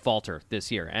Eagles needs to falter this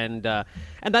year, and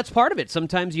that's part of it.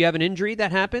 Sometimes you have an injury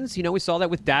that happens. We saw that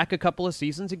with Dak a couple of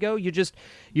seasons ago. You just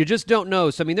don't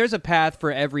know. So I mean, there's a path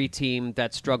for every team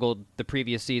that struggled the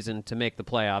previous season to make the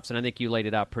playoffs, and I think you laid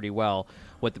it out pretty well.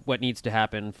 What needs to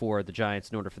happen for the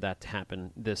Giants in order for that to happen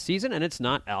this season, and it's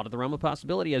not out of the realm of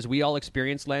possibility, as we all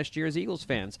experienced last year as Eagles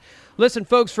fans. Listen,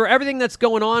 folks, for everything that's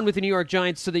going on with the New York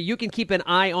Giants, so that you can keep an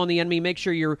eye on the enemy, make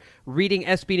sure you're reading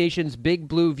SB Nation's Big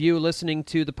Blue View, listening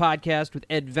to the podcast with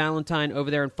Ed Valentine over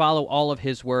there, and follow all of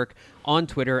his work on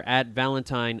Twitter at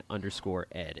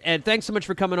Valentine_Ed. Ed, thanks so much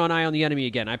for coming on Eye on the Enemy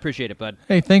again. I appreciate it, bud.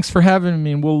 Hey, thanks for having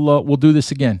me, and we'll do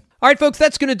this again. All right, folks,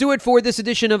 that's going to do it for this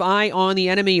edition of Eye on the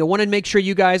Enemy. I want to make sure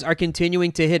you guys are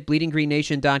continuing to hit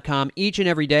BleedingGreenNation.com each and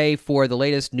every day for the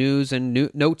latest news and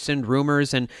notes and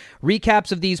rumors and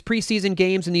recaps of these preseason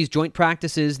games and these joint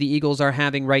practices the Eagles are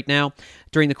having right now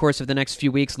during the course of the next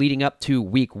few weeks leading up to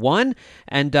Week 1.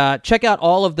 And check out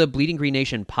all of the Bleeding Green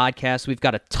Nation podcasts. We've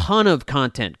got a ton of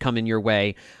content coming your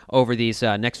way over these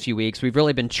next few weeks. We've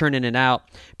really been churning it out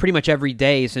pretty much every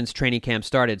day since training camp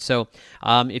started. So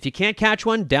if you can't catch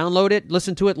one, download it,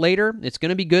 listen to it later. It's going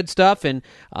to be good stuff, and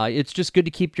it's just good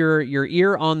to keep your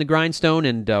ear on the grindstone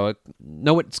and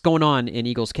know what's going on in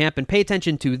Eagles camp. And pay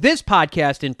attention to this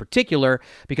podcast in particular,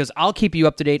 because I'll keep you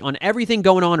up to date on everything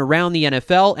going on around the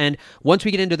NFL. And once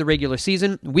we get into the regular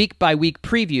season, week-by-week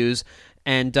previews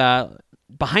and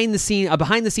behind the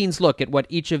scenes look at what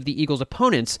each of the Eagles'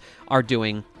 opponents are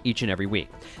doing each and every week.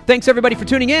 Thanks, everybody, for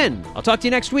tuning in. I'll talk to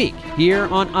you next week here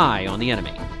on Eye on the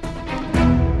Enemy.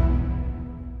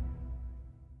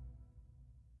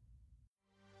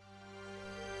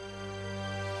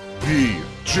 BGN.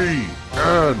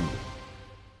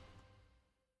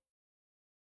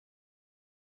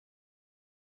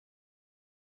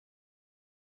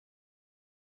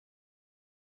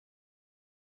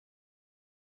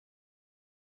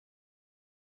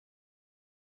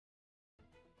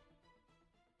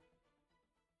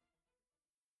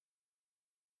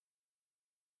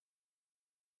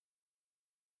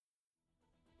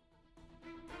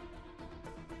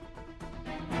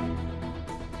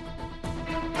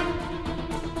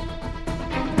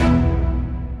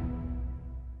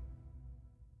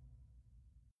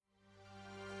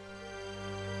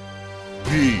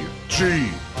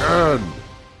 BGN.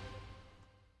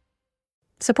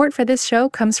 Support for this show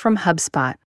comes from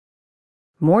HubSpot.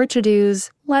 More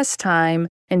to-dos, less time,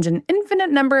 and an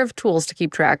infinite number of tools to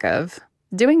keep track of.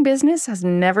 Doing business has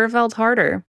never felt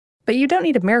harder. But you don't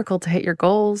need a miracle to hit your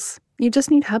goals. You just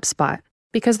need HubSpot,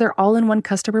 because their all-in-one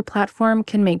customer platform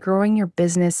can make growing your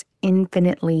business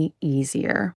infinitely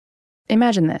easier.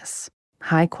 Imagine this: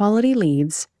 high-quality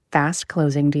leads, fast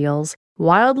closing deals,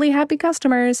 wildly happy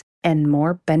customers, and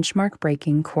more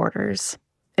benchmark-breaking quarters.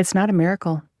 It's not a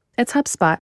miracle. It's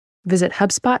HubSpot. Visit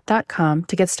HubSpot.com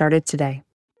to get started today.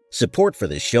 Support for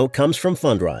this show comes from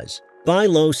Fundrise. Buy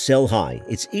low, sell high.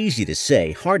 It's easy to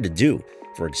say, hard to do.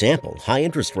 For example, high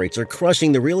interest rates are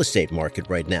crushing the real estate market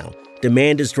right now.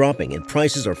 Demand is dropping and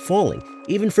prices are falling,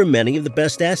 even for many of the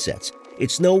best assets.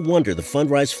 It's no wonder the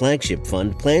Fundrise Flagship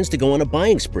Fund plans to go on a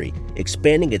buying spree,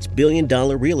 expanding its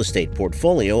billion-dollar real estate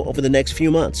portfolio over the next few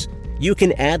months. You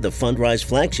can add the Fundrise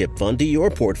Flagship Fund to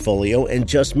your portfolio in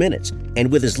just minutes,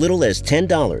 and with as little as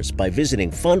 $10 by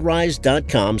visiting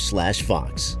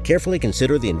fundrise.com/Fox. Carefully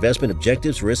consider the investment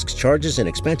objectives, risks, charges, and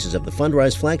expenses of the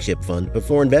Fundrise Flagship Fund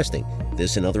before investing.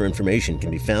 This and other information can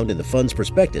be found in the fund's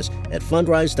prospectus at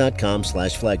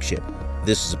fundrise.com/flagship.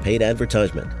 This is a paid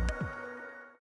advertisement.